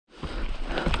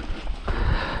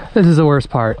This is the worst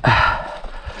part.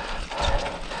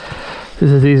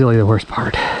 This is easily the worst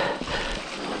part.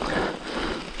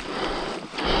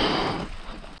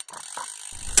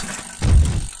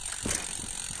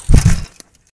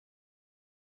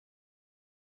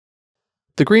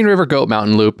 The Green River Goat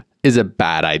Mountain Loop is a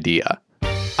bad idea.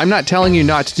 I'm not telling you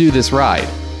not to do this ride.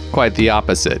 Quite the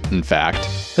opposite, in fact.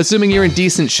 Assuming you're in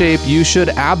decent shape, you should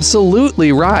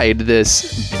absolutely ride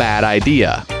this bad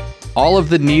idea. All of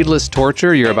the needless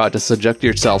torture you're about to subject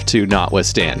yourself to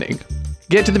notwithstanding.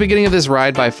 Get to the beginning of this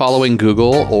ride by following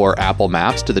Google or Apple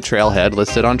Maps to the trailhead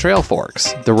listed on Trail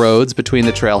Forks. The roads between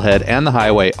the trailhead and the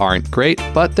highway aren't great,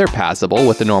 but they're passable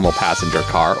with a normal passenger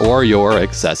car or your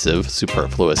excessive,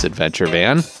 superfluous adventure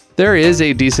van. There is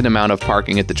a decent amount of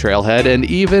parking at the trailhead and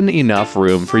even enough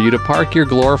room for you to park your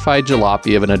glorified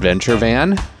jalopy of an adventure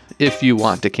van. If you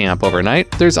want to camp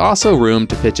overnight, there's also room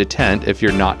to pitch a tent if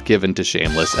you're not given to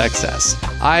shameless excess.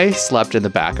 I slept in the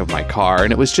back of my car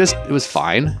and it was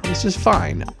fine. It was just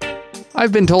fine.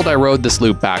 I've been told I rode this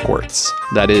loop backwards.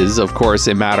 That is, of course,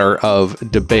 a matter of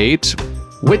debate,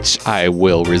 which I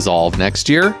will resolve next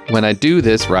year when I do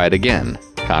this ride again,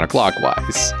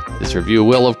 counterclockwise. This review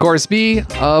will, of course, be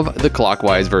of the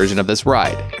clockwise version of this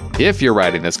ride. If you're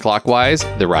riding this clockwise,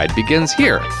 the ride begins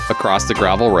here, across the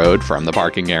gravel road from the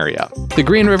parking area. The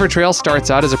Green River Trail starts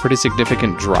out as a pretty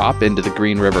significant drop into the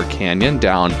Green River Canyon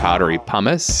down powdery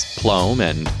pumice, plome,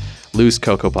 and loose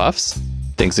Cocoa Puffs.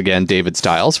 Thanks again, David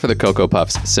Stiles, for the Cocoa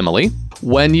Puffs simile.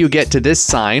 When you get to this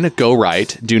sign, go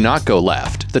right, do not go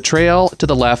left. The trail to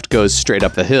the left goes straight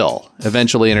up the hill,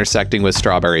 eventually intersecting with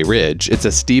Strawberry Ridge. It's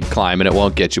a steep climb and it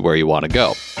won't get you where you want to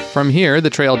go. From here,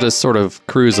 the trail just sort of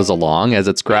cruises along, as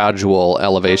its gradual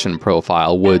elevation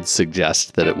profile would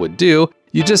suggest that it would do.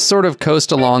 You just sort of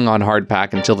coast along on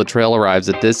hardpack until the trail arrives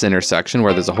at this intersection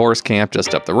where there's a horse camp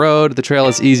just up the road. The trail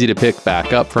is easy to pick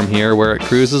back up from here, where it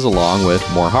cruises along with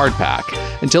more hardpack,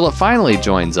 until it finally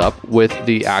joins up with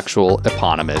the actual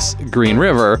eponymous Green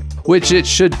River, which, it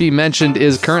should be mentioned,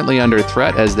 is currently under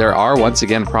threat, as there are once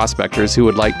again prospectors who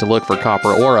would like to look for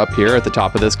copper ore up here at the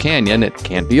top of this canyon. It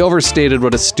can't be overstated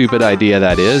what a stupid idea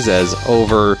that is, as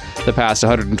over the past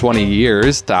 120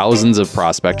 years, thousands of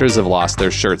prospectors have lost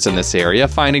their shirts in this area,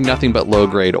 finding nothing but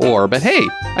low-grade ore. But hey,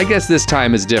 I guess this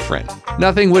time is different.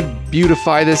 Nothing would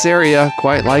beautify this area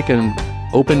quite like an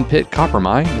open pit copper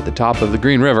mine at the top of the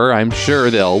Green River. I'm sure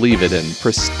they'll leave it in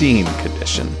pristine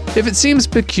condition. If it seems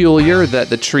peculiar that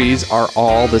the trees are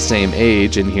all the same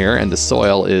age in here and the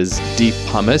soil is deep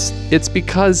pumice, it's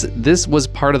because this was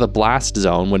part of the blast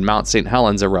zone when Mount St.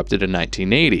 Helens erupted in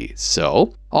 1980.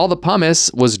 So all the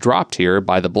pumice was dropped here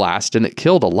by the blast, and it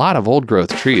killed a lot of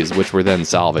old-growth trees, which were then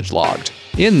salvage logged.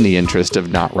 In the interest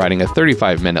of not writing a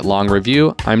 35-minute long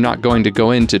review, I'm not going to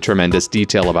go into tremendous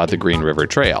detail about the Green River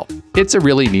Trail. It's a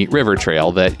really neat river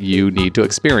trail that you need to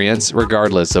experience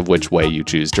regardless of which way you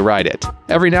choose to ride it.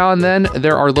 Every now and then,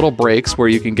 there are little breaks where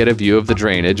you can get a view of the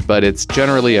drainage, but it's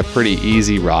generally a pretty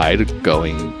easy ride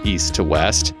going east to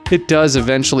west. It does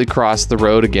eventually cross the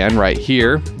road again right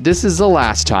here. This is the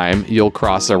last time you'll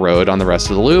cross a road on the rest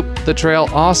of the loop. The trail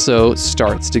also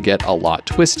starts to get a lot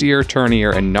twistier,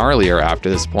 turnier, and gnarlier after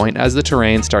this point, as the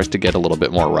terrain starts to get a little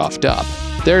bit more roughed up.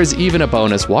 There's even a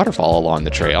bonus waterfall along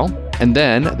the trail, and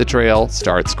then the trail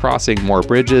starts crossing more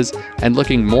bridges and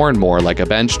looking more and more like a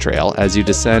bench trail as you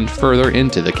descend further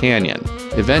into the canyon.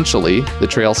 Eventually, the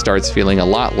trail starts feeling a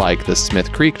lot like the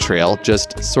Smith Creek Trail,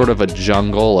 just sort of a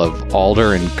jungle of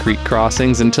alder and creek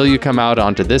crossings until you come out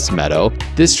onto this meadow.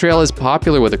 This trail is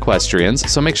popular with equestrians,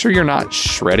 so make sure you're not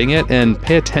shredding it and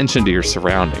pay attention to your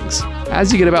surroundings.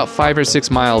 As you get about 5 or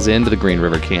 6 miles into the Green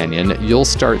River Canyon, you'll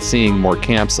start seeing more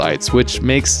campsites, which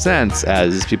makes sense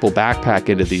as people backpack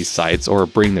into these sites or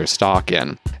bring their stock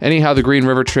in. Anyhow, the Green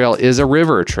River Trail is a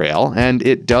river trail, and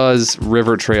it does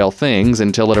river trail things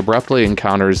until it abruptly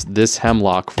encounters this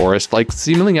hemlock forest, like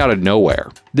seemingly out of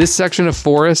nowhere. This section of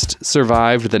forest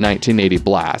survived the 1980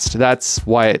 blast. That's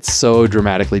why it's so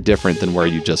dramatically different than where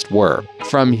you just were.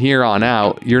 From here on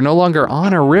out, you're no longer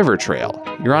on a river trail.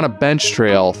 You're on a bench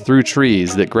trail through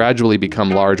trees that gradually become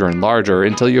larger and larger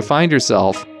until you find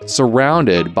yourself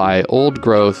surrounded by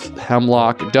old-growth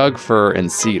hemlock, Doug fir,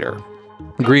 and cedar.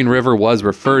 Green River was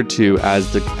referred to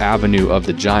as the Avenue of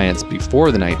the Giants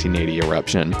before the 1980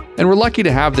 eruption, and we're lucky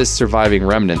to have this surviving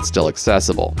remnant still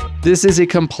accessible. This is a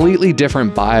completely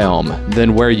different biome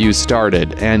than where you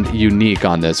started and unique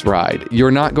on this ride.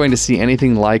 You're not going to see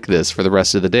anything like this for the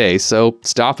rest of the day, so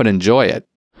stop and enjoy it.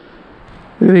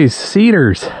 Look at these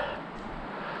cedars.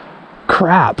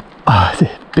 Crap. Oh, it's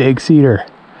a big cedar.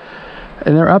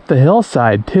 And they're up the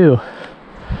hillside too.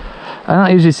 I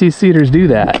don't usually see cedars do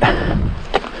that.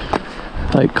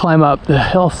 like climb up the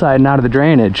hillside and out of the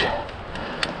drainage.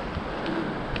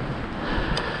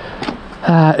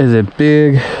 That is a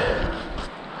big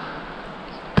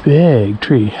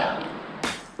tree.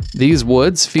 These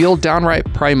woods feel downright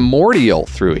primordial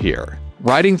through here.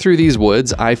 Riding through these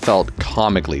woods, I felt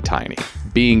comically tiny,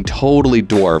 being totally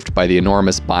dwarfed by the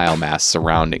enormous biomass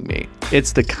surrounding me.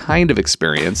 It's the kind of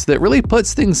experience that really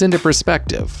puts things into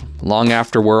perspective. Long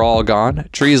after we're all gone,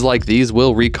 trees like these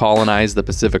will recolonize the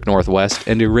Pacific Northwest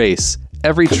and erase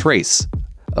every trace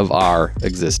of our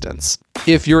existence.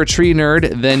 If you're a tree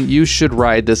nerd, then you should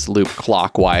ride this loop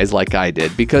clockwise like I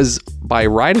did, because by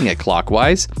riding it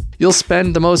clockwise, you'll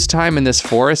spend the most time in this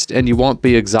forest and you won't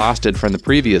be exhausted from the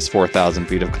previous 4,000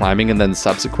 feet of climbing and then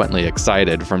subsequently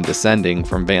excited from descending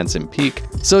from Vanson Peak.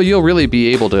 So you'll really be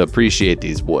able to appreciate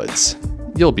these woods.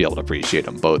 You'll be able to appreciate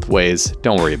them both ways.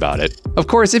 Don't worry about it. Of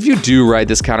course, if you do ride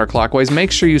this counterclockwise,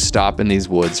 make sure you stop in these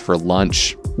woods for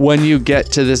lunch. When you get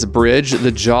to this bridge,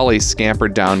 the jolly scamper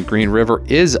down Green River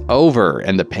is over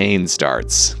and the pain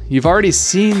starts. You've already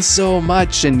seen so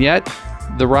much, and yet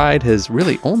the ride has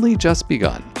really only just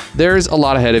begun. There's a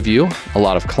lot ahead of you, a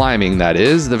lot of climbing that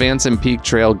is. The Vanson Peak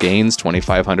Trail gains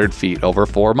 2,500 feet over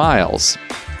 4 miles.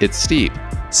 It's steep.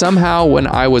 Somehow, when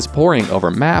I was poring over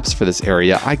maps for this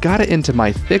area, I got it into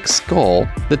my thick skull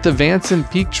that the Vanson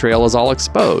Peak Trail is all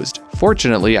exposed.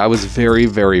 Fortunately, I was very,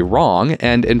 very wrong,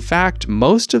 and in fact,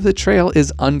 most of the trail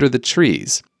is under the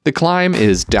trees. The climb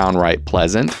is downright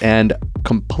pleasant and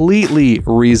completely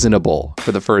reasonable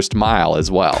for the first mile as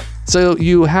well. So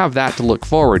you have that to look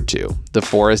forward to. The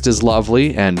forest is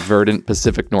lovely and verdant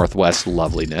Pacific Northwest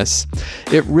loveliness.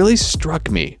 It really struck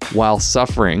me while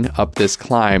suffering up this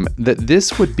climb that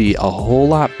this would be a whole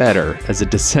lot better as a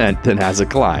descent than as a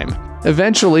climb.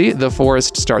 Eventually, the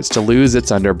forest starts to lose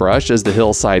its underbrush as the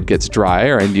hillside gets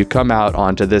drier and you come out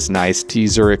onto this nice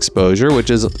teaser exposure, which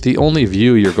is the only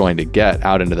view you're going to get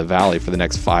out into the valley for the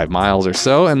next 5 miles or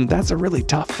so, and that's a really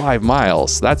tough 5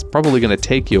 miles. That's probably going to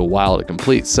take you a while to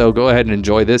complete, so go ahead and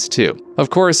enjoy this too. Of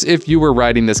course, if you were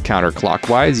riding this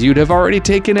counterclockwise, you'd have already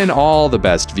taken in all the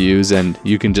best views and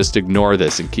you can just ignore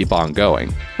this and keep on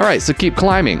going. Alright, so keep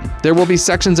climbing. There will be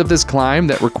sections of this climb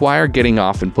that require getting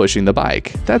off and pushing the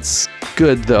bike. That's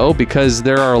good though, because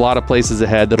there are a lot of places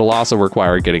ahead that'll also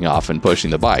require getting off and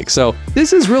pushing the bike. So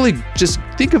this is really, just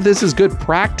think of this as good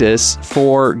practice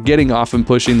for getting off and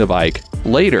pushing the bike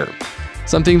later.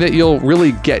 Something that you'll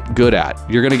really get good at.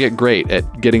 You're gonna get great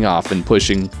at getting off and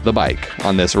pushing the bike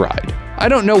on this ride. I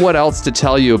don't know what else to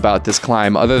tell you about this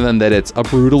climb other than that it's a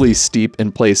brutally steep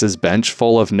in places bench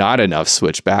full of not enough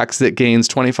switchbacks that gains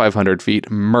 2,500 feet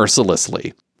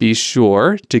mercilessly. Be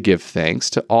sure to give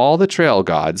thanks to all the trail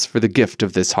gods for the gift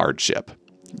of this hardship.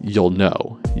 You'll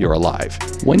know you're alive.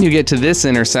 When you get to this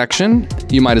intersection,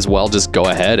 you might as well just go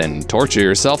ahead and torture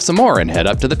yourself some more and head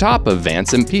up to the top of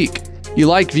Vanson Peak. You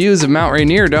like views of Mount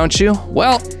Rainier, don't you?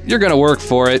 Well, you're gonna work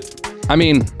for it. I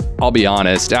mean, I'll be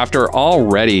honest, after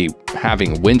already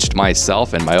having winched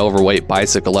myself and my overweight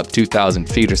bicycle up 2,000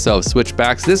 feet or so of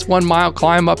switchbacks, this 1 mile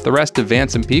climb up the rest of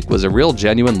Vanson Peak was a real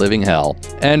genuine living hell.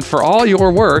 And for all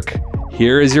your work,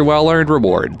 here is your well-earned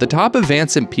reward, the top of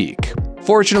Vanson Peak.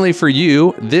 Fortunately for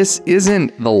you, this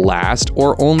isn't the last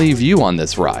or only view on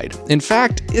this ride. In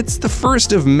fact, it's the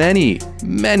first of many,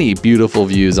 many beautiful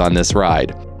views on this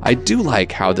ride. I do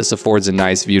like how this affords a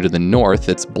nice view to the north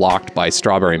that's blocked by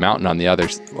Strawberry Mountain on the other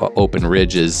open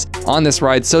ridges on this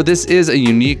ride, so this is a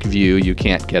unique view you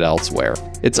can't get elsewhere.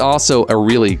 It's also a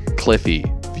really cliffy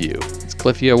view. Is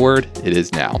cliffy a word? It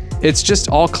is now. It's just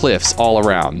all cliffs all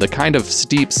around, the kind of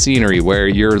steep scenery where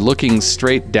you're looking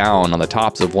straight down on the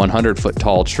tops of 100-foot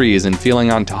tall trees and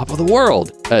feeling on top of the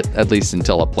world, at least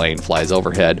until a plane flies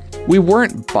overhead. We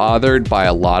weren't bothered by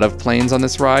a lot of planes on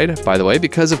this ride, by the way,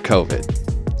 because of COVID.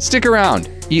 Stick around,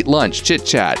 eat lunch,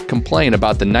 chit-chat, complain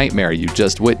about the nightmare you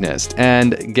just witnessed,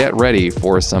 and get ready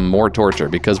for some more torture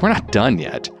because we're not done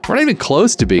yet. We're not even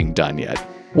close to being done yet.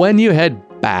 When you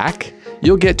head back,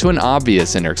 you'll get to an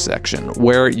obvious intersection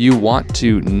where you want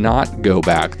to not go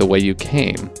back the way you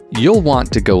came. You'll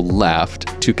want to go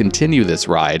left to continue this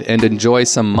ride and enjoy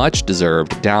some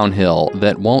much-deserved downhill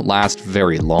that won't last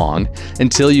very long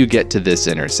until you get to this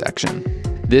intersection.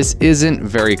 This isn't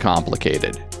very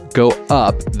complicated. Go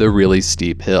up the really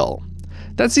steep hill.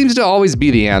 That seems to always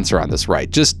be the answer on this ride.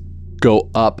 Just go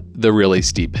up the really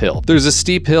steep hill. There's a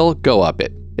steep hill, go up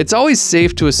it. It's always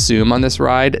safe to assume on this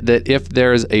ride that if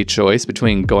there's a choice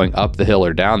between going up the hill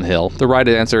or down the hill, the right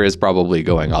answer is probably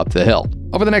going up the hill.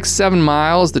 Over the next 7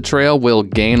 miles, the trail will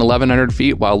gain 1,100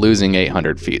 feet while losing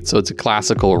 800 feet. So it's a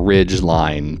classical ridge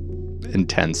line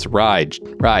intense ride.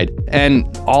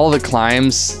 And all the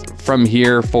climbs from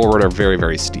here forward are very,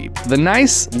 very steep. The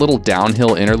nice little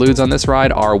downhill interludes on this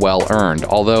ride are well earned,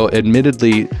 although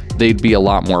admittedly they'd be a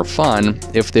lot more fun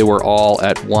if they were all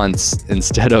at once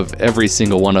instead of every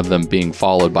single one of them being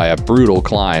followed by a brutal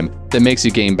climb that makes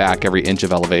you gain back every inch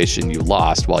of elevation you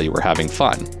lost while you were having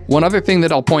fun. One other thing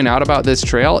that I'll point out about this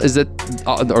trail is that,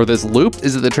 or this loop,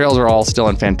 is that the trails are all still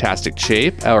in fantastic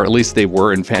shape, or at least they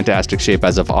were in fantastic shape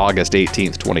as of August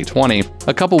 18th, 2020.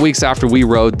 A couple weeks after we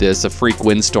rode this, a freak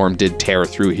windstorm did tear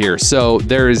through here, so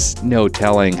there's no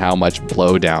telling how much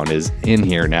blowdown is in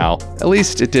here now. At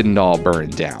least it didn't all burn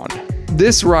down.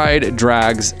 This ride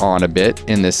drags on a bit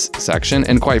in this section,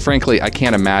 and quite frankly, I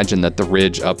can't imagine that the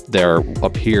ridge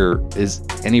up here is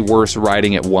any worse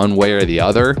riding it one way or the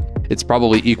other. It's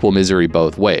probably equal misery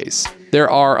both ways. There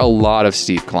are a lot of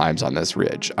steep climbs on this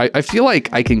ridge. I feel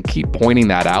like I can keep pointing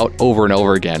that out over and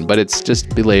over again, but it's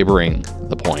just belaboring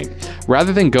the point.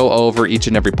 Rather than go over each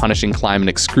and every punishing climb in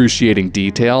excruciating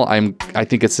detail, I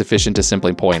think it's sufficient to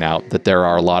simply point out that there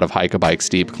are a lot of hike-a-bike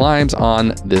steep climbs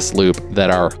on this loop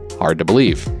that are hard to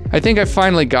believe. I think I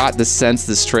finally got the sense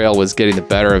this trail was getting the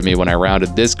better of me when I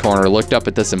rounded this corner, looked up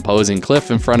at this imposing cliff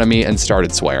in front of me, and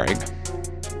started swearing.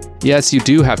 Yes, you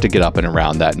do have to get up and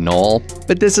around that knoll,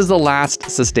 but this is the last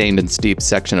sustained and steep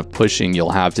section of pushing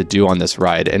you'll have to do on this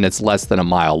ride, and it's less than a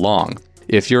mile long.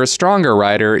 If you're a stronger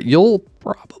rider, you'll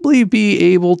probably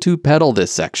be able to pedal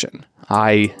this section.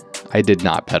 I did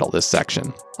not pedal this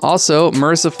section. Also,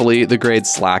 mercifully, the grade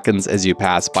slackens as you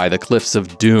pass by the Cliffs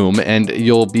of Doom, and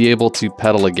you'll be able to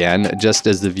pedal again just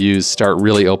as the views start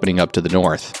really opening up to the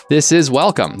north. This is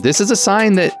welcome. This is a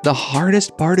sign that the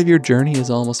hardest part of your journey is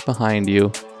almost behind you.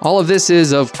 All of this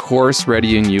is, of course,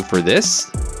 readying you for this,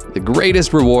 the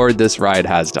greatest reward this ride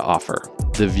has to offer: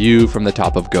 the view from the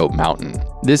top of Goat Mountain.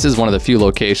 This is one of the few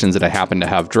locations that I happen to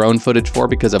have drone footage for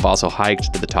because I've also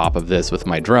hiked to the top of this with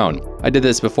my drone. I did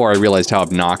this before I realized how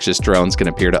obnoxious drones can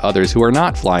appear to others who are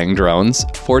not flying drones.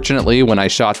 Fortunately, when I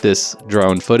shot this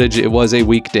drone footage, it was a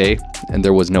weekday and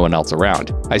there was no one else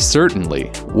around. I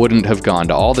certainly wouldn't have gone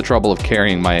to all the trouble of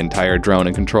carrying my entire drone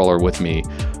and controller with me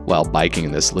while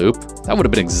biking this loop. That would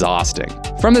have been exhausting.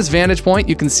 From this vantage point,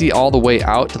 you can see all the way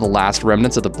out to the last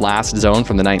remnants of the blast zone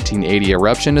from the 1980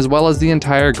 eruption, as well as the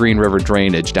entire Green River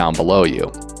drainage down below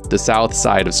you. The south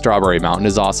side of Strawberry Mountain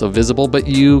is also visible, but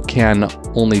you can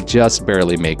only just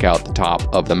barely make out the top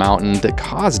of the mountain that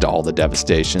caused all the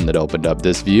devastation that opened up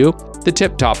this view. The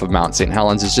tip top of Mount St.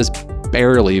 Helens is just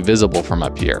barely visible from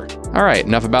up here. All right,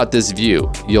 enough about this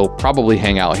view. You'll probably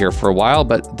hang out here for a while,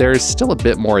 but there's still a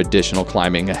bit more additional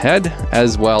climbing ahead,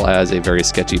 as well as a very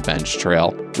sketchy bench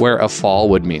trail, where a fall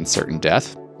would mean certain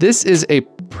death. This is a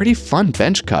pretty fun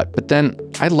bench cut, but then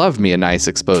I love me a nice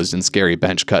exposed and scary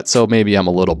bench cut, so maybe I'm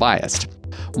a little biased.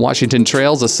 Washington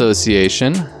Trails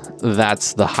Association,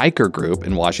 that's the hiker group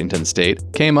in Washington State,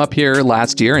 came up here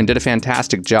last year and did a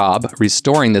fantastic job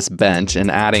restoring this bench and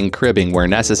adding cribbing where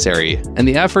necessary. And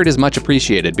the effort is much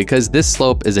appreciated because this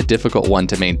slope is a difficult one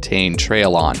to maintain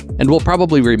trail on, and will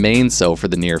probably remain so for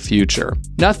the near future.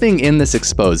 Nothing in this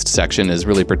exposed section is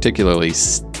really particularly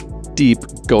steep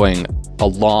going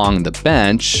along the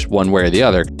bench one way or the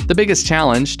other. The biggest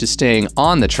challenge to staying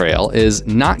on the trail is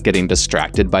not getting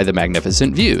distracted by the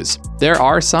magnificent views. There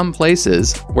are some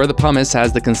places where the pumice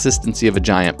has the consistency of a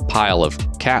giant pile of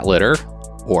cat litter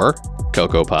or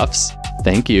Cocoa Puffs.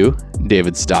 Thank you,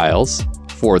 David Stiles,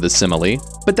 for the simile.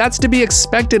 But that's to be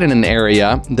expected in an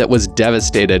area that was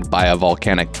devastated by a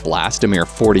volcanic blast a mere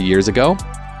 40 years ago.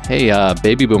 Hey,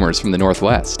 baby boomers from the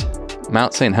Northwest.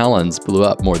 Mount St. Helens blew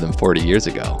up more than 40 years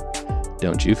ago.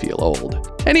 Don't you feel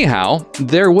old? Anyhow,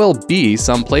 there will be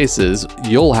some places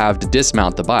you'll have to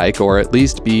dismount the bike or at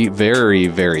least be very,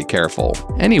 very careful.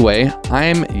 Anyway,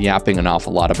 I'm yapping an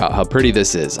awful lot about how pretty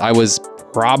this is. I was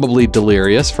probably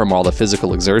delirious from all the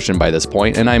physical exertion by this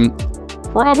point, and I'm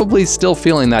probably still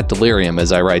feeling that delirium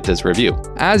as I write this review.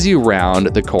 As you round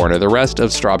the corner, the rest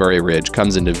of Strawberry Ridge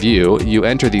comes into view. You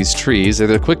enter these trees,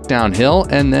 they're a quick downhill,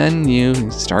 and then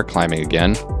you start climbing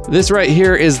again. This right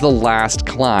here is the last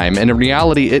climb, and in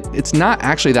reality, it's not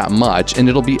actually that much, and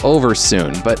it'll be over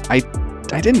soon, but I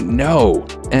didn't know,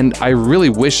 and I really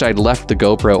wish I'd left the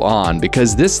GoPro on,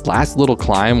 because this last little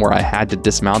climb where I had to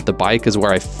dismount the bike is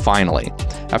where I finally,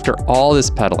 after all this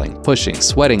pedaling, pushing,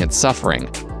 sweating, and suffering,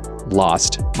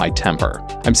 lost my temper.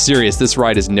 I'm serious, this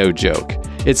ride is no joke.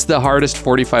 It's the hardest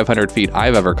 4,500 feet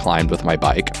I've ever climbed with my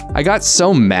bike. I got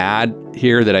so mad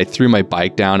here that I threw my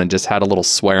bike down and just had a little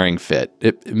swearing fit.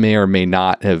 It may or may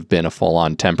not have been a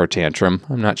full-on temper tantrum,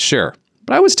 I'm not sure.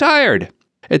 But I was tired.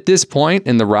 At this point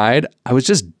in the ride, I was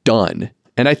just done.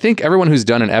 And I think everyone who's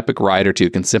done an epic ride or two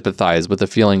can sympathize with the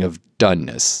feeling of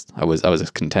doneness I was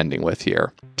contending with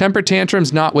here. Temper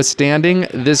tantrums notwithstanding,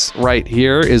 this right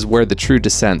here is where the true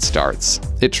descent starts.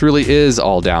 It truly is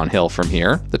all downhill from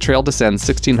here. The trail descends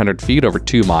 1,600 feet over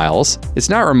 2 miles. It's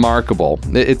not remarkable.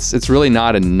 It's really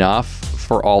not enough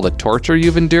for all the torture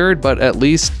you've endured, but at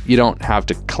least you don't have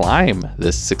to climb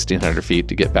this 1,600 feet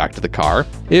to get back to the car.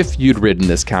 If you'd ridden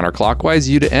this counterclockwise,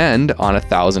 you'd end on a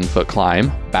 1,000-foot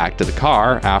climb back to the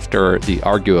car after the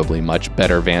arguably much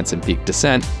better Vance and Peak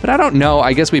descent. But I don't know,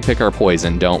 I guess we pick our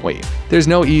poison, don't we? There's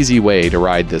no easy way to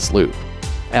ride this loop.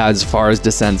 As far as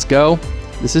descents go,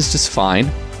 this is just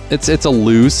fine. It's a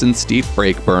loose and steep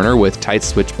brake burner with tight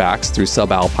switchbacks through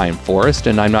subalpine forest,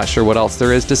 and I'm not sure what else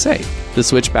there is to say. The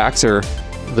switchbacks are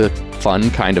the fun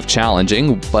kind of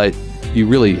challenging, but you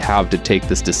really have to take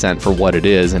this descent for what it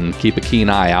is and keep a keen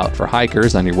eye out for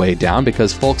hikers on your way down,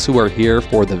 because folks who are here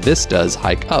for the vistas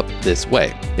hike up this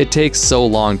way. It takes so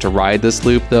long to ride this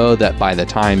loop though that by the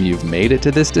time you've made it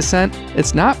to this descent,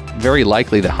 it's not very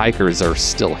likely the hikers are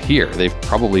still here. They've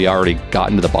probably already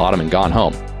gotten to the bottom and gone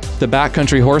home. The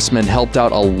backcountry horsemen helped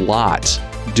out a lot,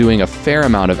 doing a fair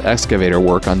amount of excavator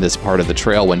work on this part of the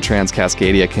trail when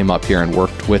Trans-Cascadia came up here and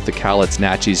worked with the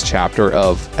Cowlitz-Natchez chapter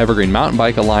of Evergreen Mountain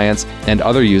Bike Alliance, and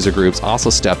other user groups also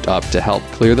stepped up to help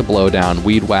clear the blowdown,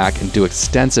 weed whack, and do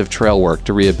extensive trail work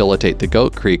to rehabilitate the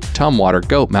Goat Creek, Tumwater,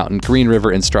 Goat Mountain, Green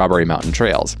River, and Strawberry Mountain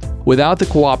trails. Without the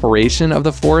cooperation of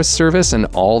the Forest Service and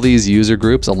all these user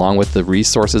groups, along with the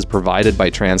resources provided by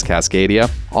Trans-Cascadia,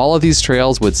 all of these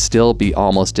trails would still be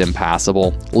almost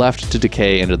impassable, left to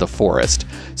decay into the forest.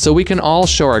 So we can all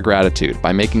show our gratitude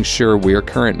by making sure we're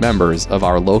current members of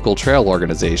our local trail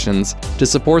organizations to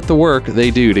support the work they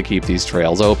do to keep these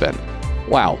trails open.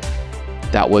 Wow,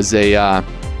 that was a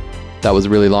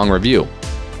really long review.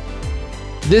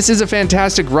 This is a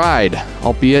fantastic ride,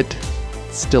 albeit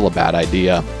still a bad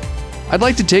idea. I'd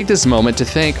like to take this moment to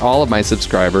thank all of my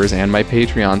subscribers and my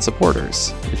Patreon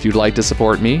supporters. If you'd like to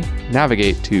support me,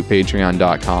 navigate to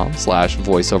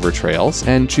patreon.com/voiceovertrails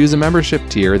and choose a membership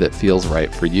tier that feels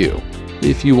right for you.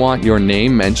 If you want your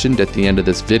name mentioned at the end of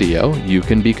this video, you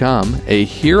can become a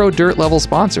Hero Dirt level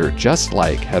sponsor just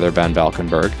like Heather Van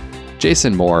Valkenburg,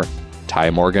 Jason Moore, Ty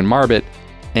Morgan Marbett,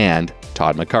 and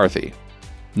Todd McCarthy.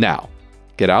 Now,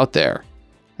 get out there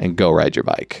and go ride your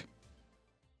bike.